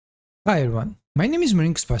Hi everyone, my name is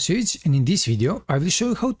Marinko Spasojevic, and in this video I will show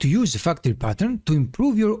you how to use the factory pattern to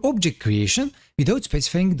improve your object creation without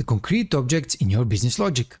specifying the concrete objects in your business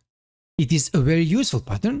logic. It is a very useful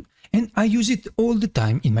pattern and I use it all the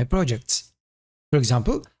time in my projects. For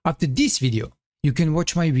example, after this video, you can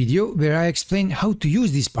watch my video where I explain how to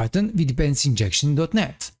use this pattern with dependency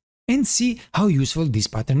injection.net and see how useful this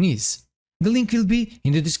pattern is. The link will be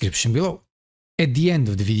in the description below. At the end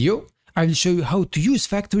of the video, I will show you how to use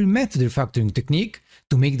FactoryMethod refactoring technique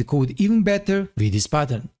to make the code even better with this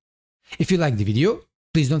pattern. If you like the video,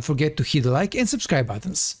 please don't forget to hit the like and subscribe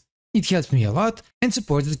buttons. It helps me a lot and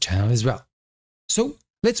supports the channel as well. So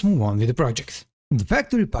let's move on with the project. The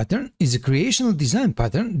factory pattern is a creational design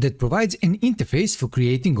pattern that provides an interface for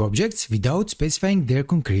creating objects without specifying their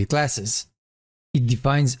concrete classes. It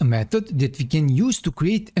defines a method that we can use to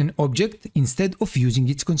create an object instead of using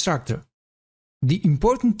its constructor. The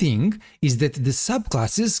important thing is that the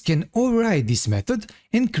subclasses can override this method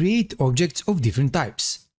and create objects of different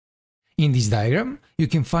types. In this diagram, you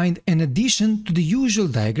can find an addition to the usual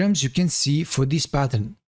diagrams you can see for this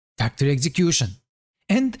pattern, factory execution.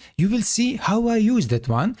 And you will see how I use that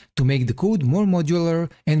one to make the code more modular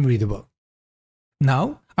and readable.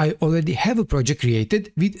 Now, I already have a project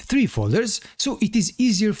created with 3 folders, so it is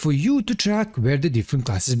easier for you to track where the different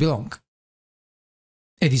classes belong.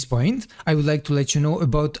 At this point, I would like to let you know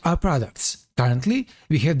about our products. Currently,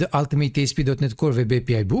 we have the Ultimate ASP.NET Core Web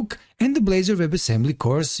API book and the Blazor WebAssembly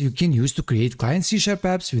course you can use to create client C#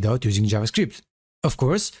 apps without using JavaScript. Of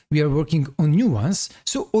course, we are working on new ones,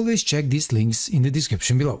 so always check these links in the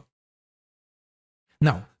description below.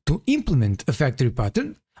 Now, to implement a factory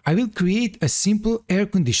pattern, I will create a simple air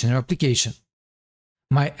conditioner application.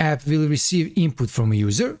 My app will receive input from a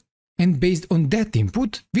user, and based on that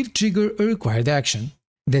input, will trigger a required action.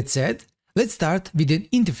 That said, let's start with an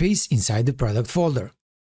interface inside the product folder.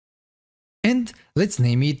 And let's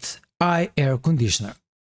name it iAirConditioner.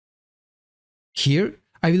 Here,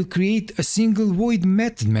 I will create a single void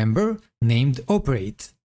method member named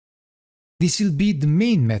operate. This will be the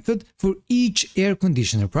main method for each air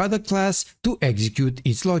conditioner product class to execute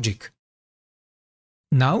its logic.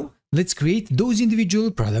 Now, let's create those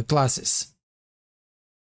individual product classes.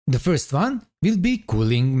 The first one will be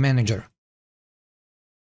Cooling Manager.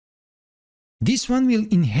 This one will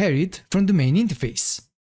inherit from the main interface.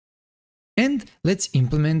 And let's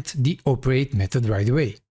implement the operate method right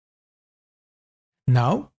away.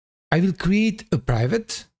 Now, I will create a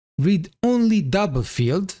private, read-only double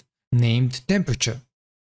field named temperature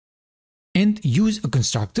and use a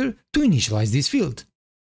constructor to initialize this field.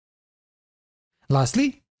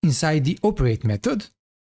 Lastly, inside the operate method,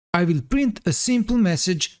 I will print a simple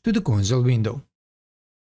message to the console window.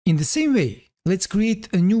 In the same way, let's create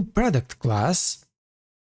a new product class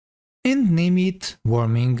and name it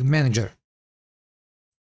Warming Manager.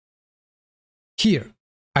 Here,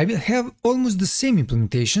 I will have almost the same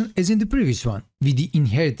implementation as in the previous one, with the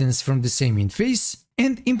inheritance from the same interface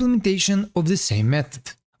and implementation of the same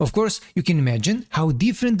method. Of course, you can imagine how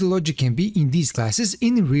different the logic can be in these classes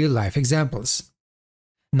in real-life examples.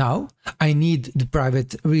 Now, I need the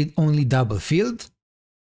private read-only double field,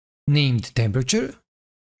 named temperature,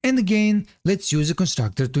 and again, let's use a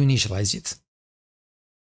constructor to initialize it.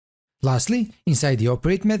 Lastly, inside the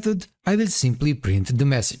operate method, I will simply print the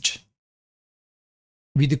message.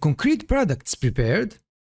 With the concrete products prepared,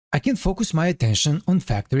 I can focus my attention on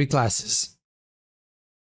factory classes.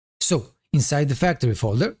 So, inside the factory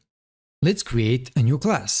folder, let's create a new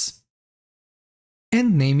class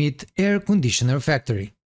and name it Air Conditioner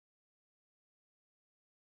Factory.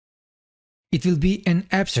 It will be an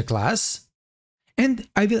abstract class, and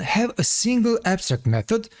I will have a single abstract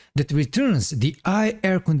method that returns the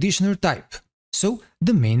iAirConditioner type, so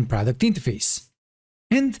the main product interface.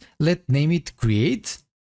 And let's name it create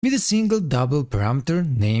with a single double parameter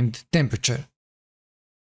named temperature.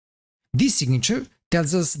 This signature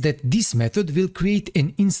tells us that this method will create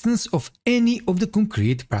an instance of any of the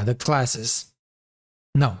concrete product classes.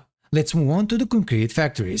 Now, let's move on to the concrete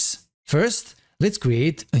factories. First, let's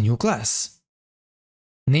create a new class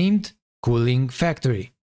named Cooling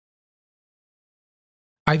Factory.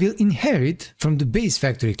 I will inherit from the base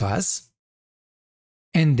factory class,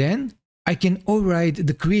 and then I can override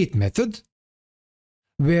the create method,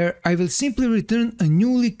 where I will simply return a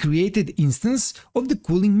newly created instance of the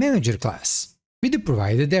Cooling Manager class with the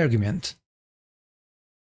provided argument.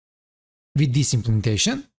 With this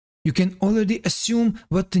implementation, you can already assume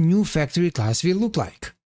what the new factory class will look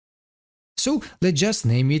like. So let's just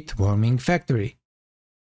name it Warming Factory.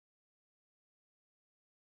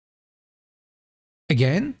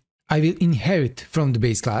 Again, I will inherit from the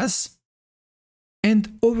base class,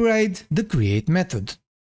 and override the create method.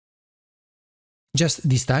 Just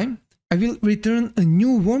this time, I will return a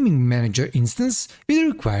new warming manager instance with the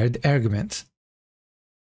required argument.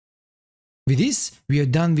 With this, we are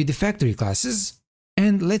done with the factory classes,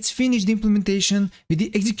 and let's finish the implementation with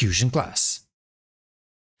the execution class.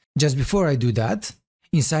 Just before I do that,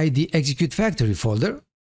 inside the execute factory folder,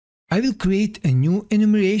 I will create a new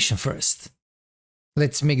enumeration first.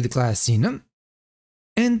 Let's make the class enum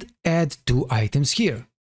and add two items here,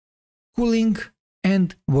 cooling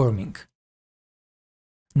and warming.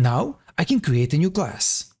 Now I can create a new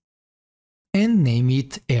class and name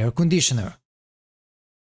it air conditioner.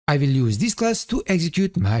 I will use this class to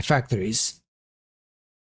execute my factories.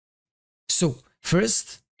 So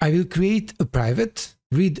first I will create a private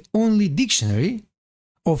read-only dictionary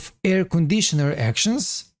of air conditioner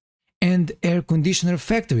actions and air conditioner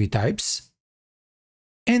factory types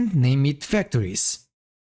and name it factories.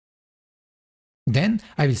 Then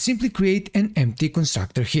I will simply create an empty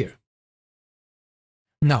constructor here.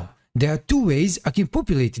 Now, there are two ways I can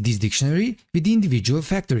populate this dictionary with the individual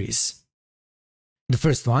factories. The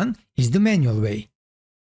first one is the manual way.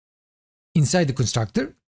 Inside the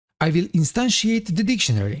constructor, I will instantiate the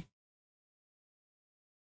dictionary.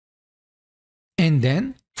 And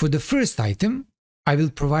then, for the first item, I will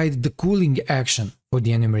provide the cooling action for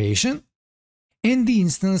the enumeration and the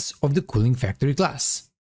instance of the cooling factory class.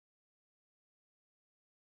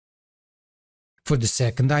 For the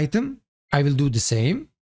second item, I will do the same,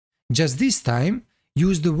 just this time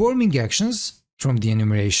use the warming actions from the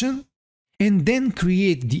enumeration and then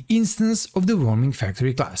create the instance of the warming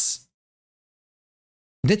factory class.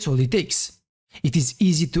 That's all it takes. It is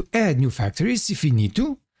easy to add new factories if we need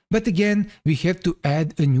to, but again, we have to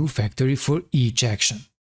add a new factory for each action.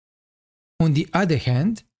 On the other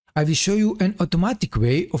hand, I will show you an automatic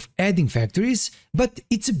way of adding factories, but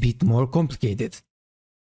it's a bit more complicated.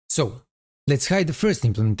 So, let's hide the first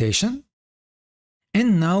implementation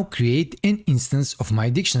and now create an instance of my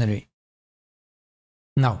dictionary.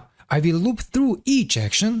 Now, I will loop through each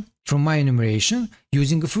action from my enumeration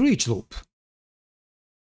using a for each loop.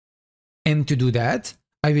 And to do that,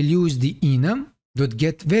 I will use the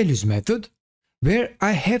enum.getValues method, where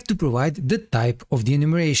I have to provide the type of the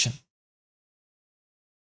enumeration.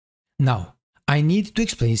 Now, I need to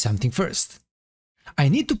explain something first. I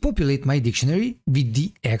need to populate my dictionary with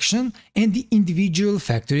the action and the individual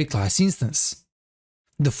factory class instance.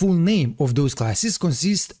 The full name of those classes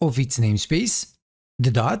consists of its namespace,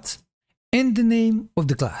 the dot, and the name of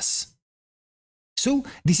the class. So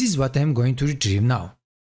this is what I am going to retrieve now.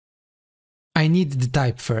 I need the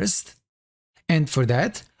type first, and for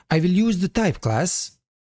that I will use the type class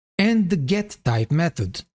and the getType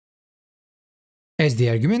method. As the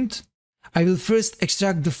argument, I will first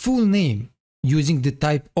extract the full name using the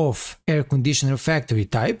type of air conditioner factory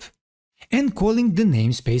type and calling the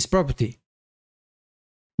namespace property.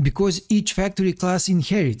 Because each factory class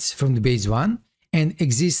inherits from the base one and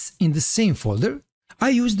exists in the same folder, I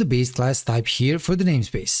use the base class type here for the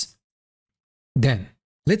namespace. Then,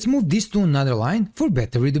 let's move this to another line for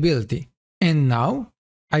better readability. And now,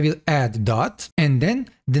 I will add dot and then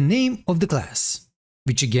the name of the class,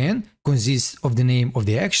 which again consists of the name of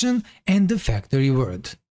the action and the factory word.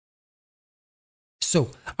 So,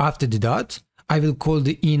 after the dot, I will call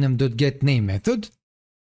the enum.getName method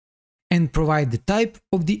and provide the type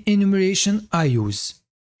of the enumeration I use,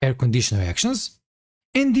 air conditioner actions,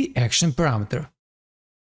 and the action parameter.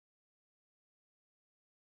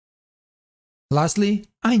 Lastly,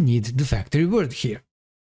 I need the factory word here.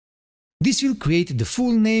 This will create the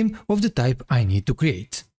full name of the type I need to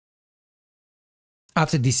create.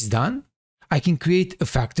 After this is done, I can create a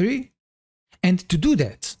factory, and to do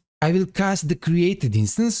that, I will cast the created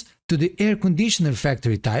instance to the air conditioner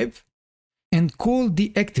factory type and call the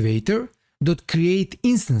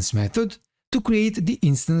activator.createInstance method to create the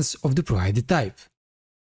instance of the provided type.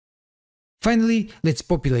 Finally, let's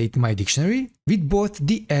populate my dictionary with both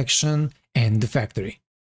the action and the factory.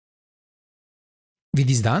 With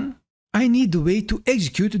this done, I need a way to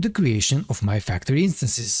execute the creation of my factory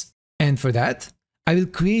instances. And for that, I will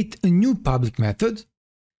create a new public method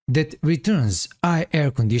that returns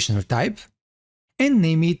iAirConditionerType and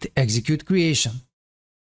name it executeCreation.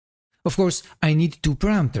 Of course, I need two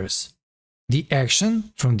parameters, the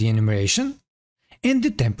action from the enumeration and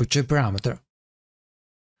the temperature parameter.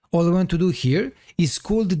 All I want to do here is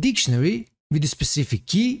call the dictionary with a specific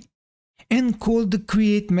key and call the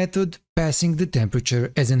create method passing the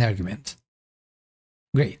temperature as an argument.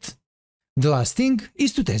 Great. The last thing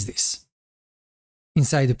is to test this.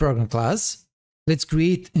 Inside the program class, let's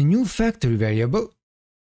create a new factory variable,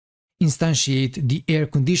 instantiate the air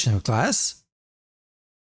conditioner class,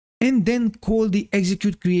 and then call the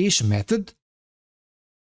executeCreation method,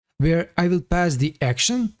 where I will pass the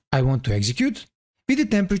action I want to execute with the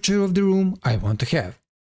temperature of the room I want to have.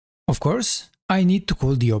 Of course, I need to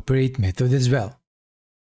call the operate method as well.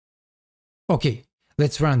 Okay,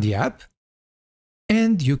 let's run the app,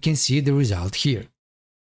 and you can see the result here.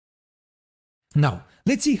 Now,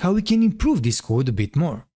 let's see how we can improve this code a bit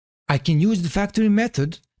more. I can use the factory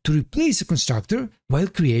method to replace a constructor while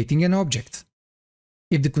creating an object.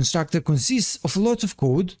 If the constructor consists of lots of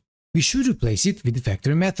code, we should replace it with the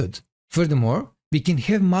factory method. Furthermore, we can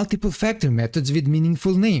have multiple factory methods with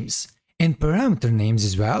meaningful names and parameter names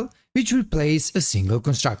as well, which replace a single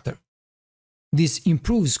constructor. This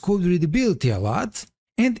improves code readability a lot,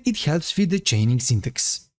 and it helps with the chaining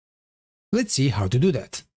syntax. Let's see how to do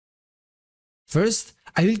that. First,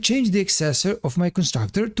 I will change the accessor of my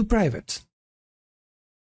constructor to private.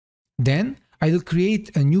 Then, I will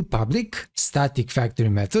create a new public static factory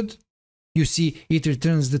method. You see, it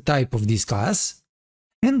returns the type of this class,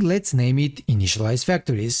 and let's name it initialize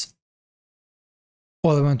factories.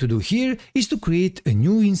 All I want to do here is to create a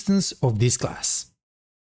new instance of this class.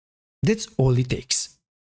 That's all it takes.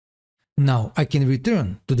 Now I can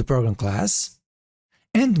return to the program class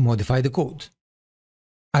and modify the code.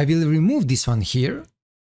 I will remove this one here,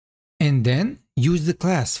 and then use the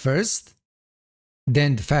class first,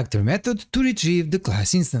 then the factory method to retrieve the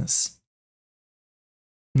class instance.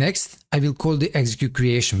 Next, I will call the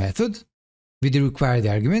executeCreation method with the required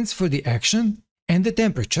arguments for the action and the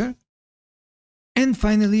temperature, and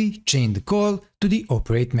finally chain the call to the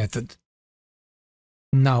operate method.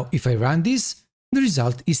 Now if I run this, the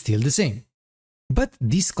result is still the same, but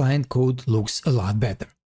this client code looks a lot better.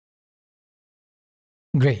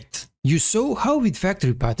 Great! You saw how with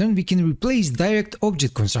factory pattern we can replace direct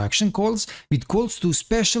object construction calls with calls to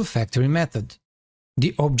special factory method.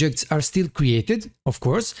 The objects are still created, of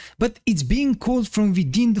course, but it's being called from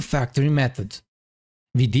within the factory method.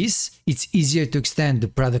 With this, it's easier to extend the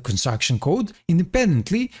product construction code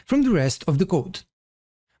independently from the rest of the code.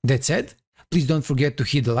 That said, please don't forget to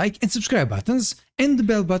hit the like and subscribe buttons and the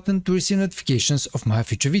bell button to receive notifications of my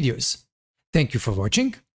future videos. Thank you for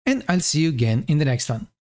watching, and I'll see you again in the next one.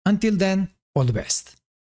 Until then, all the best.